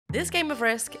This game of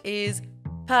Risk is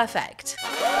perfect.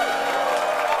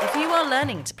 If you are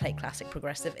learning to play Classic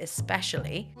Progressive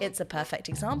especially, it's a perfect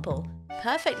example,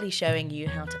 perfectly showing you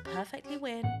how to perfectly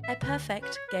win a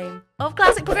perfect game of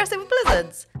Classic Progressive with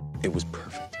Blizzards. It was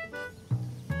perfect.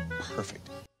 Perfect.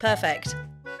 Perfect.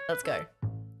 Let's go.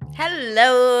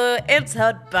 Hello, it's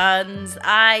Hotbunz.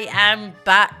 I am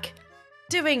back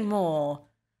doing more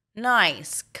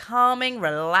nice, calming,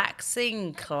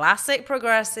 relaxing, Classic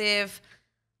Progressive.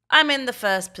 I'm in the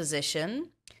first position.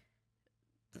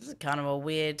 This is kind of a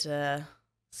weird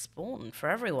spawn for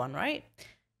everyone, right?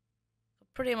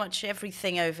 Pretty much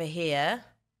everything over here.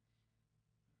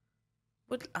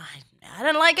 I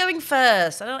don't like going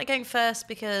first. I don't like going first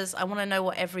because I want to know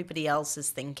what everybody else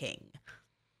is thinking.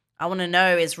 I want to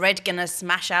know, is Red gonna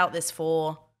smash out this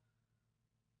 4?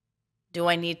 Do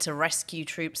I need to rescue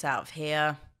troops out of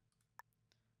here?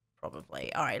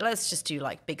 Probably. All right, let's just do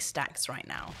like big stacks right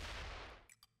now.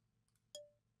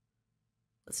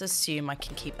 Let's assume I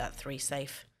can keep that 3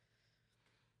 safe.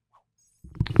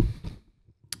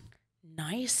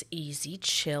 Nice, easy,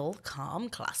 chill, calm,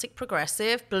 Classic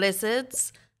Progressive,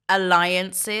 Blizzards,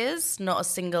 alliances. Not a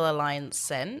single alliance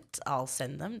sent. I'll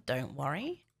send them, don't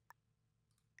worry.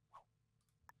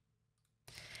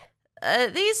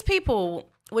 These people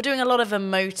were doing a lot of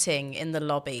emoting in the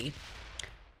lobby,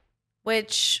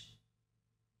 which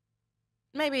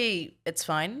maybe it's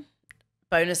fine.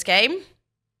 Bonus game.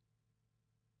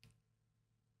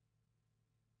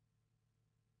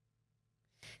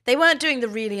 They weren't doing the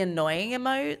really annoying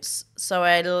emotes, so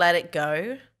I let it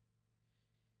go.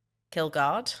 Kill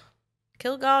guard.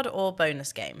 Kill guard or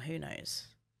bonus game, who knows?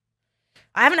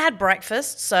 I haven't had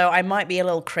breakfast, so I might be a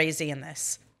little crazy in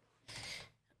this.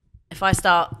 If I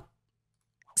start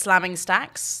slamming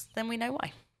stacks, then we know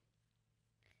why.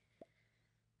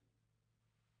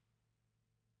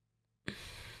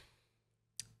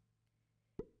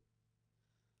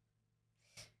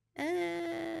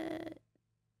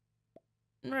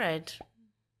 Red.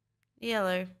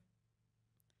 Yellow.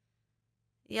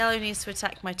 Yellow needs to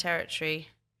attack my territory.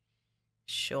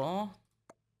 Sure.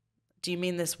 Do you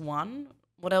mean this one?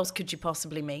 What else could you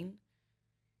possibly mean?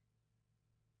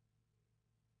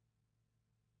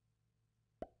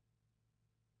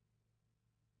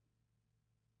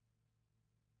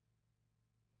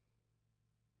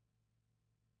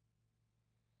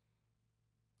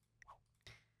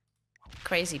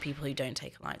 Crazy people who don't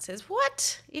take alliances.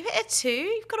 What? You hit a 2?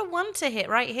 You've got a 1 to hit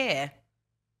right here.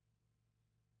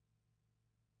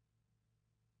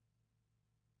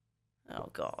 Oh,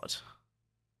 God.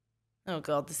 Oh,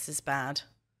 God, this is bad.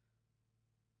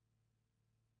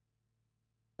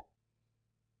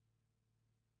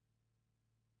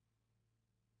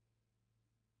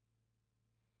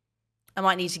 I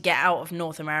might need to get out of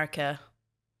North America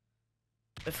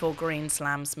before green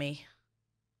slams me.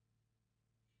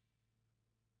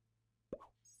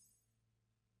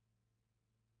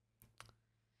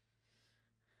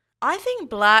 I think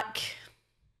black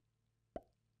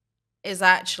is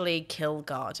actually kill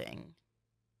guarding.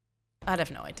 I have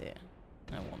no idea.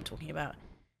 I don't know what I'm talking about.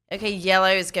 Okay,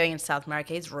 yellow is going into South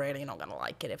America. He's really not going to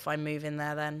like it if I move in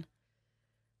there then.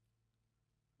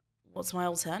 What's my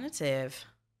alternative?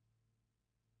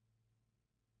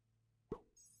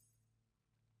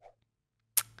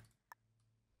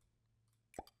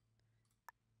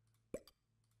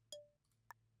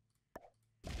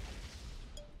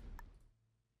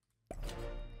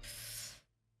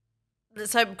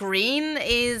 So green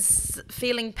is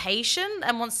feeling patient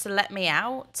and wants to let me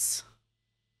out.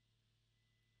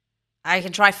 I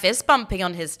can try fist bumping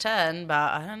on his turn,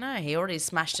 but I don't know. He already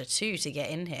smashed a 2 to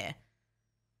get in here.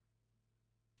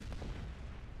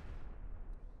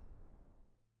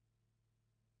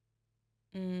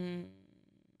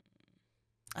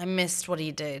 I missed what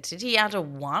he did. Did he add a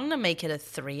 1 and make it a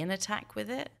 3 in attack with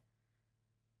it?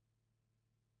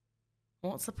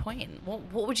 What's the point?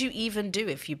 What would you even do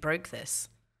if you broke this?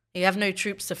 You have no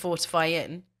troops to fortify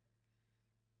in.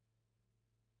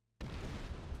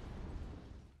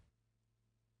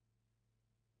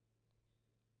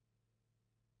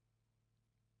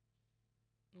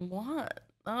 What?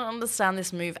 I don't understand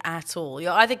this move at all.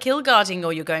 You're either kill guarding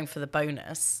or you're going for the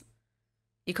bonus.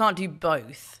 You can't do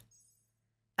both.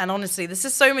 And honestly, this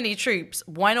is so many troops.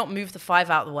 Why not move the 5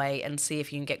 out of the way and see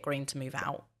if you can get green to move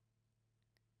out?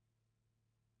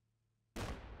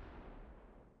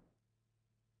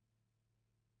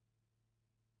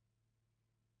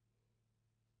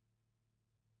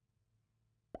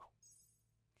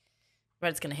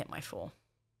 Red's going to hit my 4.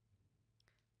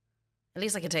 At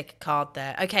least I can take a card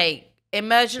there. Okay,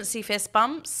 emergency fist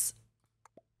bumps.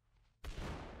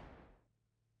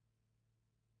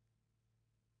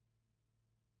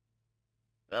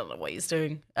 I don't know what he's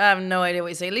doing. I have no idea what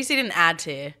he's doing. At least he didn't add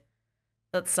here.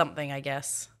 That's something, I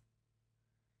guess.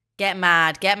 Get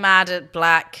mad. Get mad at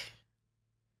Black.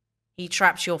 He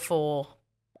trapped your 4.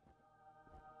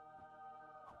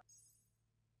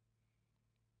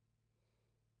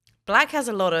 Black has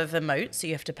a lot of emotes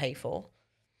you have to pay for.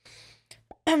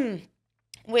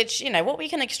 Which, you know, what we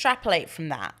can extrapolate from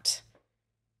that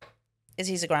is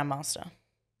he's a Grandmaster.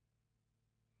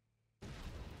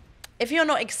 If you're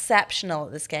not exceptional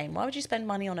at this game, why would you spend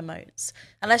money on emotes?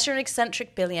 Unless you're an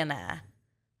eccentric billionaire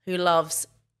who loves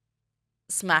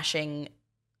smashing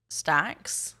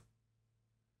stacks.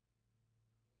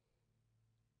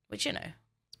 Which, you know,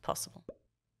 it's possible.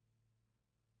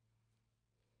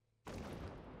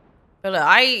 But look,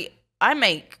 I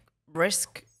make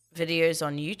risk videos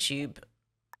on YouTube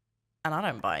and I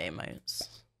don't buy emotes.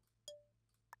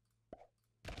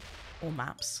 Or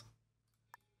maps.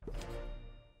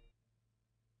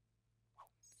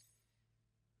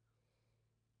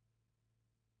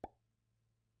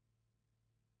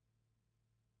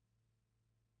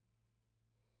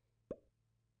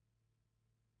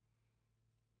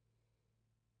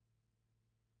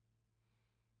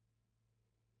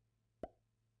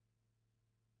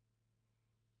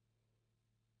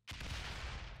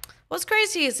 What's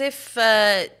crazy is if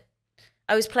I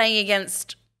was playing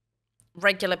against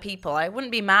regular people, I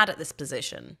wouldn't be mad at this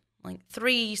position. Like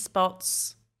 3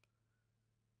 spots,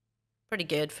 pretty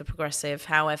good for progressive.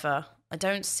 However, I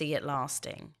don't see it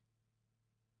lasting.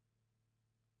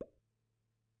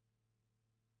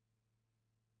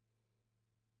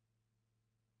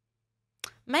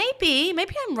 Maybe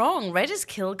I'm wrong. Red is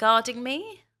kill guarding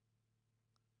me.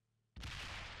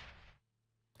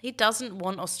 He doesn't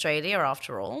want Australia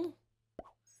after all.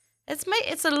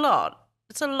 It's a lot.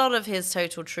 It's a lot of his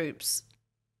total troops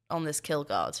on this kill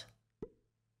guard.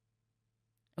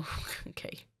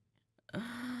 Okay.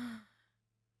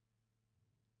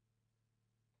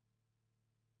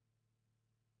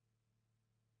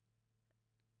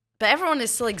 But everyone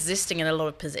is still existing in a lot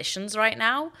of positions right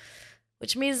now,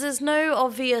 which means there's no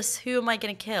obvious who am I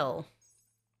going to kill.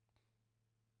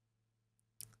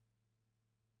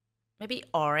 Maybe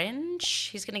orange?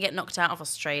 He's going to get knocked out of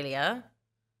Australia.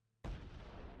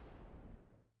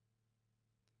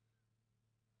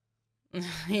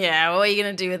 Yeah, what are you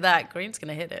going to do with that? Green's going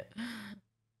to hit it.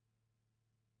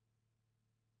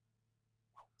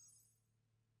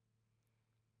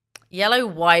 Yellow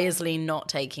wisely not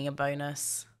taking a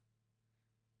bonus.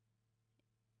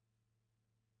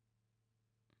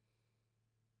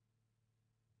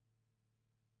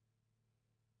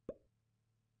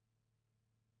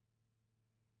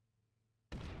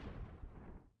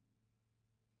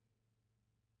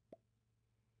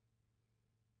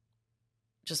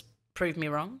 Just prove me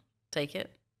wrong. Take it.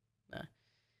 No.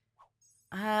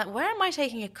 Where am I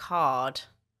taking a card?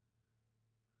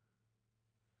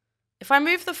 If I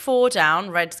move the 4 down,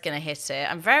 red's going to hit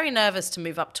it. I'm very nervous to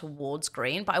move up towards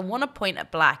green, but I want to point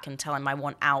at black and tell him I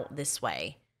want out this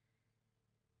way.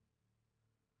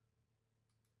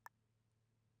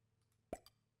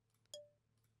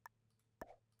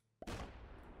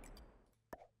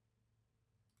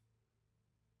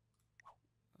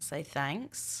 Say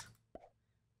thanks.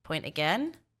 Point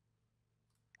again.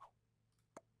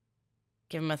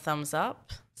 Give him a thumbs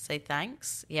up. Say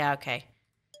thanks. Yeah, okay.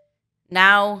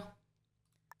 Now,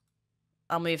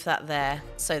 I'll move that there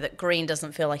so that green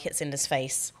doesn't feel like it's in his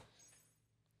face.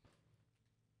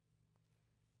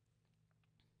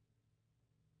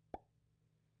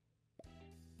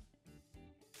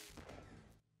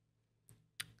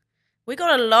 We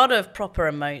got a lot of proper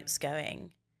emotes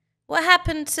going. What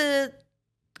happened to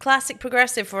classic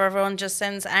progressive where everyone just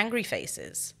sends angry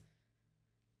faces?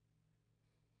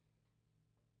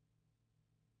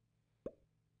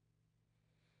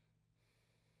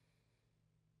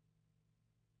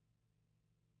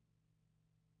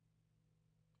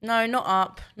 No, not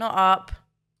up. Not up.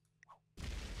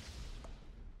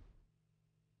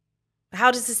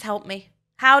 How does this help me?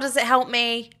 How does it help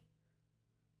me?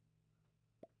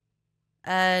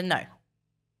 No.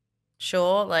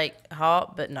 Sure, like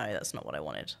heart, but no, that's not what I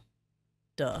wanted.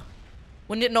 Duh.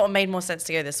 Wouldn't it not have made more sense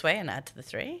to go this way and add to the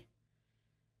 3?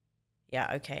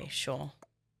 Yeah, okay, sure.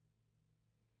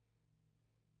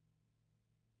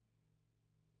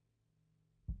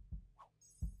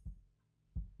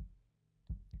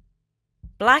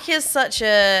 Black is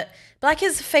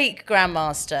fake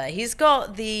Grandmaster. He's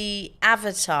got the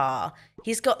avatar.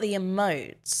 He's got the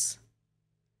emotes.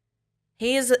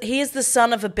 He is the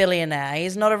son of a billionaire.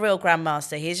 He's not a real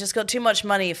Grandmaster. He's just got too much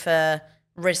money for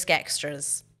risk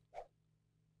extras.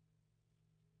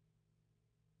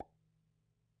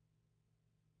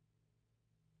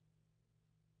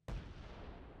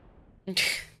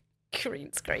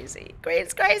 Green's crazy.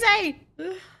 Green's crazy!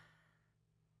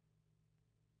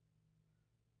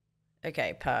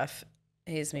 Okay, perf.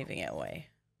 He's moving it away.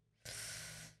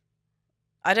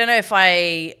 I don't know if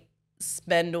I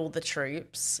spend all the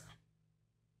troops.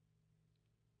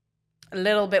 A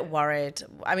little bit worried.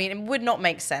 I mean, it would not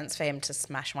make sense for him to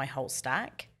smash my whole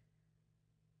stack.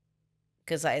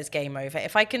 Because that is game over.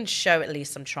 If I can show at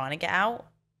least I'm trying to get out,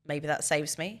 maybe that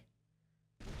saves me.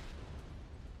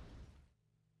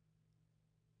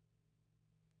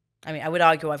 I mean, I would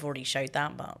argue I've already showed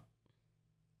that, but...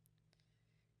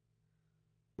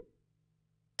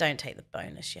 Don't take the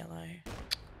bonus yellow.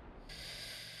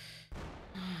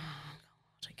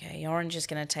 Okay, orange is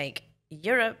going to take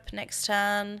Europe next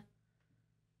turn.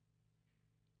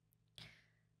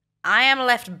 I am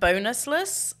left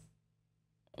bonusless,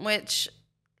 which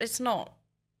it's not.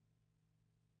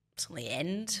 It's on the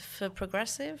end for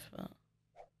progressive. But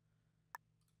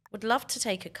would love to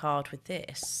take a card with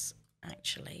this,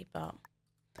 actually, but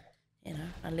you know,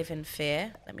 I live in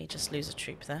fear. Let me just lose a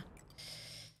troop there.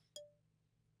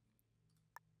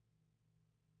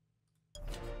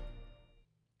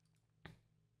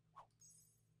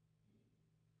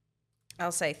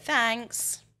 I'll say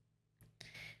thanks.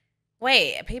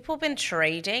 Wait, people been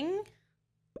trading?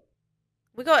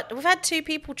 We've had 2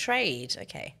 people trade.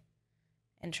 Okay.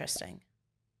 Interesting.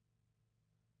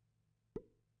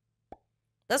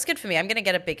 That's good for me. I'm going to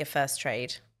get a bigger first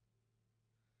trade.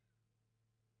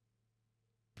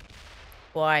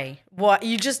 Why? What?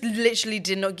 You just literally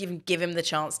did not even give him the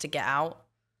chance to get out.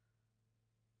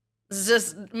 This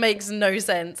just makes no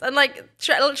sense. And like,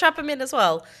 trap him in as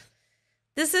well.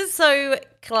 This is so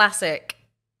classic.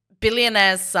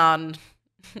 Billionaire's son.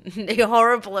 You're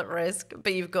horrible at risk,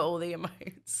 but you've got all the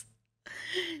emotes.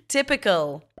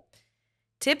 Typical.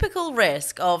 Typical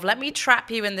risk of let me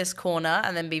trap you in this corner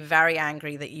and then be very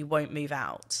angry that you won't move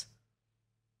out.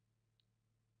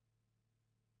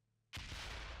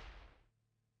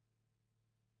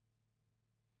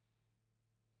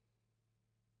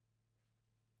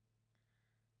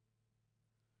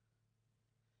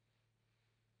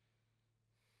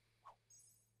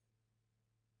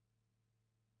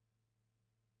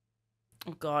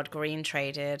 Oh God, green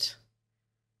traded.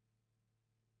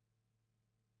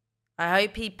 I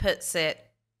hope he puts it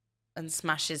and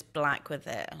smashes black with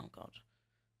it. Oh God,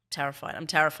 terrified. I'm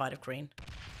terrified of green.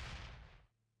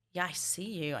 Yeah, I see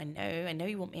you. I know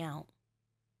you want me out.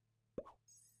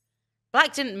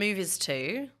 Black didn't move his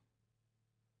 2.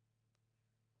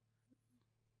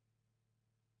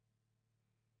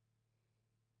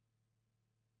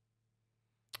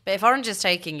 But if orange is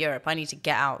taking Europe, I need to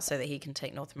get out so that he can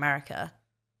take North America.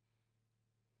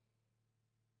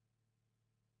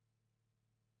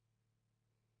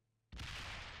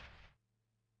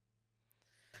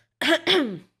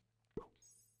 Okay.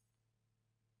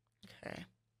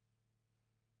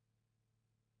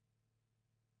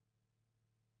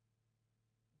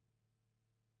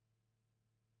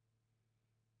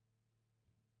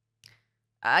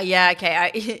 Yeah,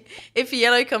 okay. If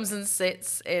yellow comes and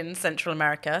sits in Central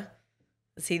America,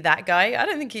 is he that guy? I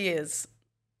don't think he is.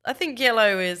 I think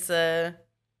yellow is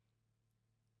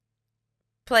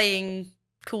playing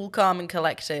cool, calm, and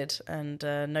collected and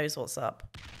knows what's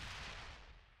up.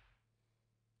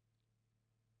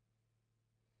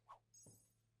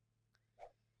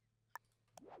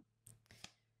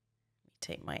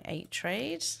 Take my 8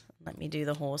 trade. Let me do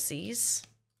the horsies.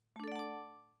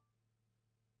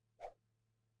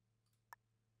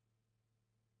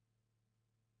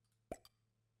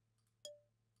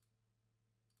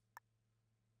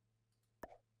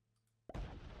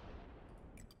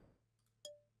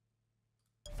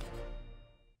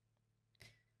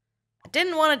 I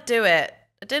didn't want to do it.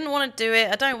 I don't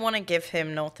want to give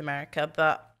him North America,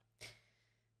 but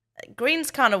green's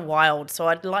kind of wild, so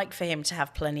I'd like for him to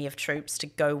have plenty of troops to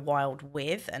go wild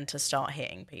with and to start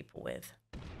hitting people with.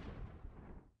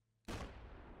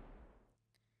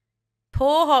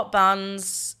 Poor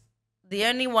Hotbunz, the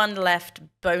only one left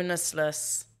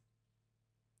bonusless.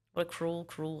 What a cruel,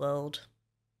 cruel world.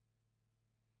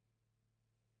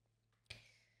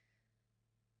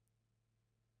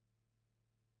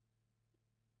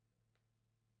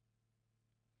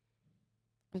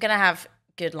 I'm going to have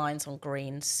good lines on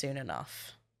green soon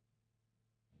enough.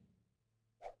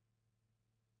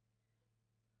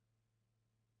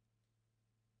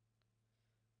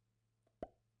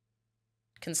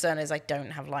 Concern is I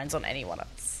don't have lines on anyone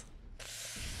else.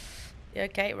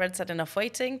 Okay, red's had enough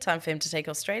waiting. Time for him to take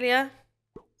Australia.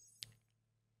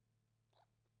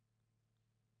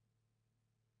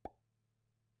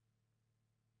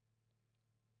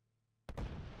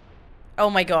 Oh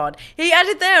my god. He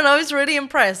added there and I was really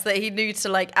impressed that he knew to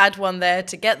like add one there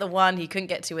to get the one he couldn't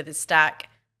get to with his stack.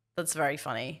 That's very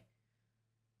funny.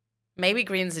 Maybe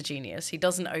Green's a genius. He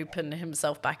doesn't open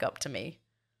himself back up to me.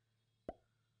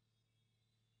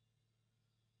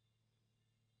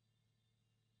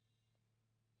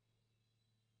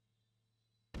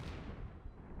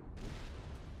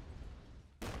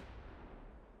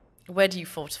 Where do you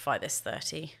fortify this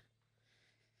 30?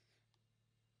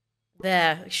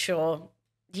 There, sure.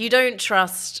 You don't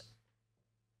trust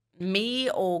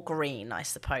me or Green, I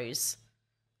suppose.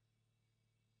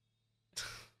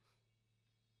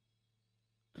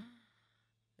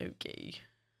 Okay.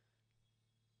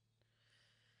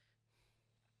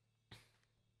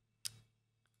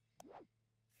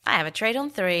 I have a trade on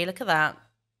 3. Look at that.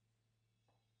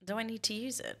 Do I need to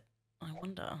use it? I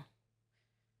wonder.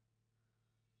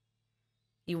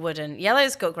 You wouldn't.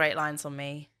 Yellow's got great lines on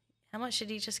me. How much did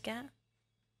he just get?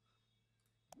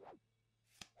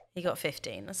 He got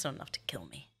 15. That's not enough to kill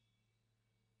me.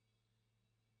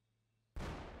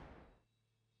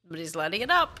 But he's lighting it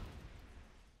up.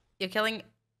 You're killing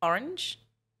orange?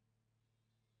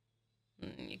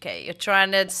 Okay, you're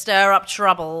trying to stir up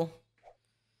trouble.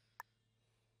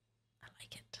 I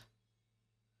like it.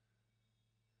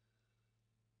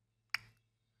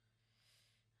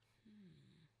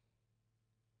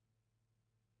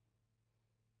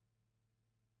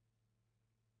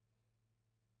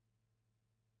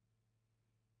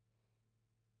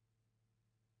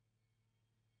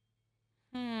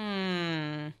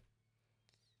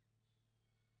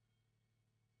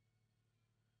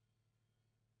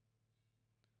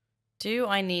 Do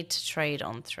I need to trade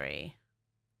on 3?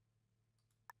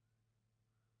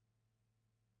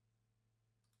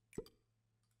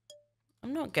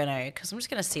 I'm not gonna, because I'm just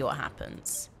gonna see what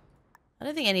happens. I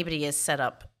don't think anybody is set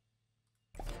up.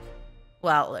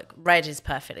 Well, look, red is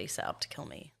perfectly set up to kill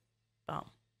me. But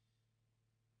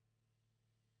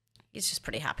he's just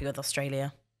pretty happy with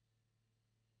Australia.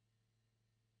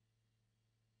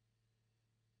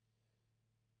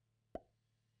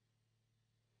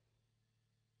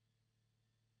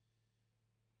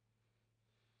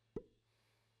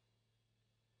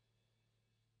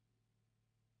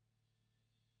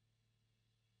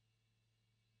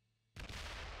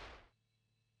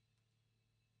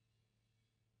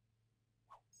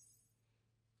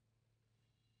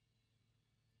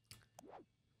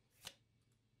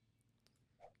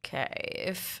 Okay,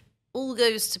 if all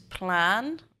goes to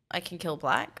plan, I can kill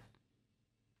black.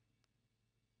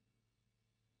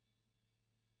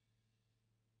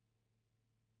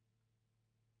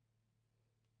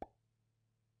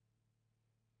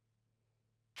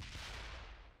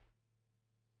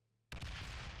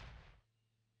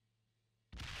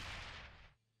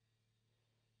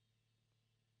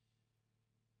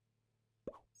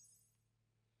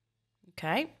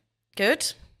 Okay,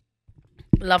 good.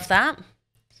 Love that.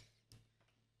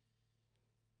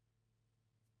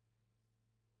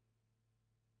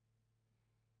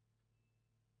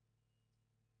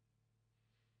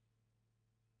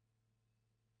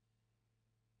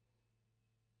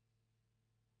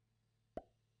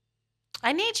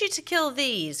 I need you to kill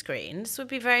these, Green. This would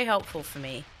be very helpful for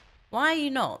me. Why are you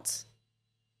not?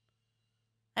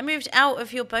 I moved out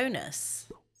of your bonus.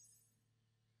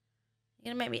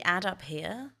 You're gonna make me add up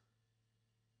here?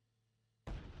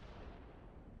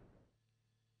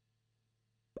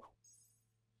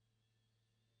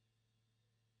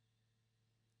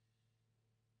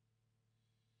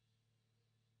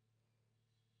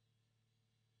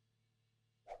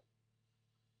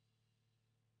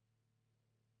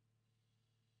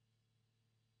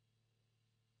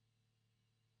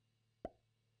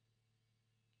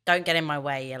 Don't get in my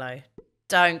way, Yellow.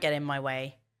 Don't get in my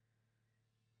way.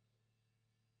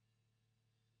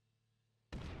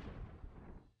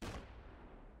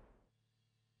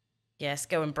 Yes,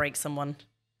 go and break someone.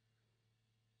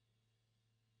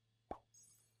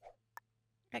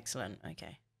 Excellent,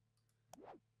 okay.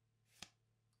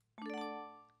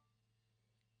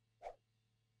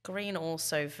 Green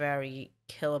also very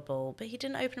killable, but he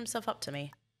didn't open himself up to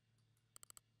me.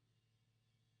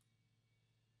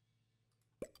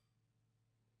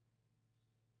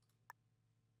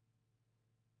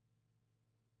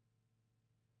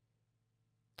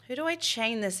 Who do I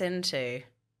chain this into? I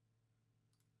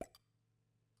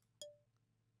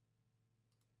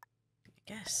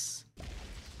guess.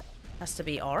 Has to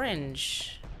be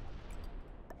orange.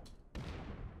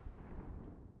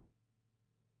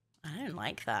 I don't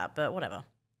like that, but whatever.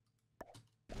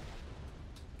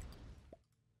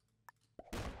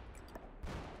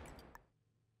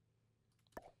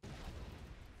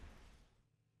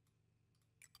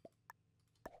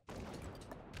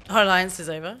 Our alliance is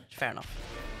over. Fair enough.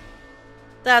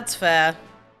 That's fair.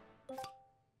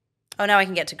 Oh, now I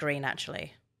can get to green,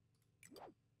 actually.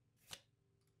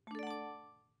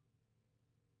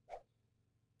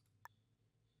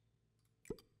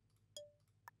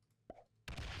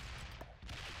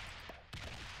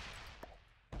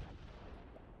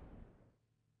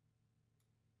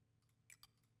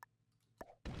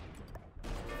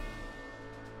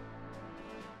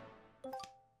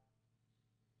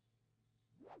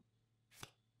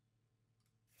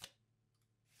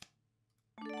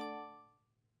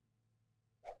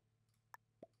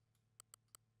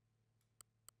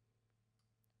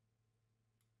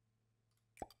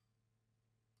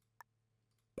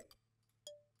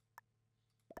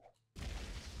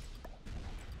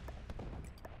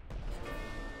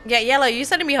 Yeah, yellow, you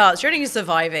sending me hearts. You're only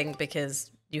surviving because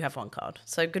you have one card.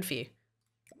 So good for you.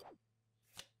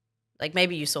 Like,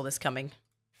 maybe you saw this coming.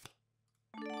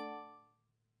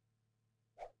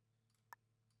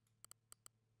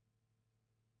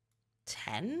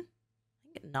 Ten?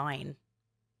 I think 9.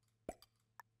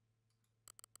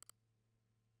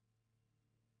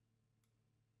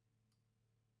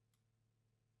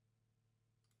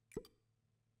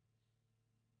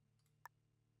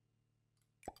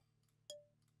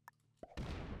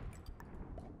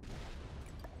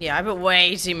 Yeah, I put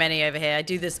way too many over here. I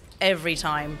do this every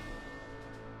time.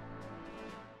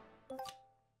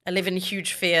 I live in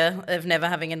huge fear of never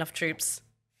having enough troops.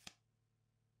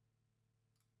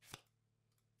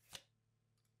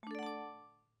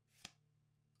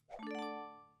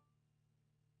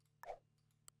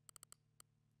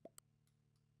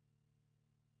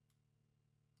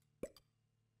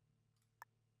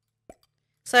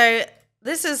 So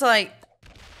this is like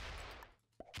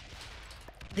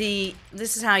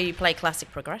this is how you play classic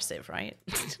progressive, right?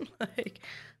 Like,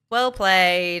 well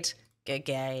played, good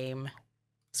game,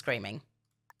 screaming.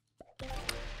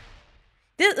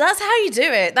 That's how you do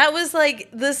it. That was like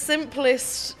the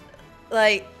simplest.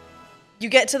 Like, you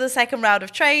get to the second round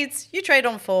of trades, you trade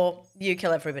on 4, you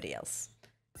kill everybody else,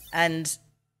 and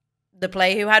the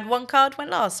player who had 1 card went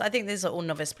last. I think these are all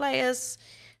novice players.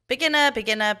 Beginner,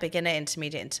 beginner, beginner,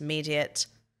 intermediate, intermediate.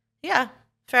 Yeah,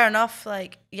 fair enough.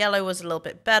 Like, yellow was a little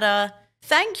bit better.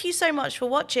 Thank you so much for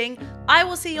watching. I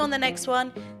will see you on the next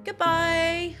one.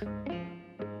 Goodbye.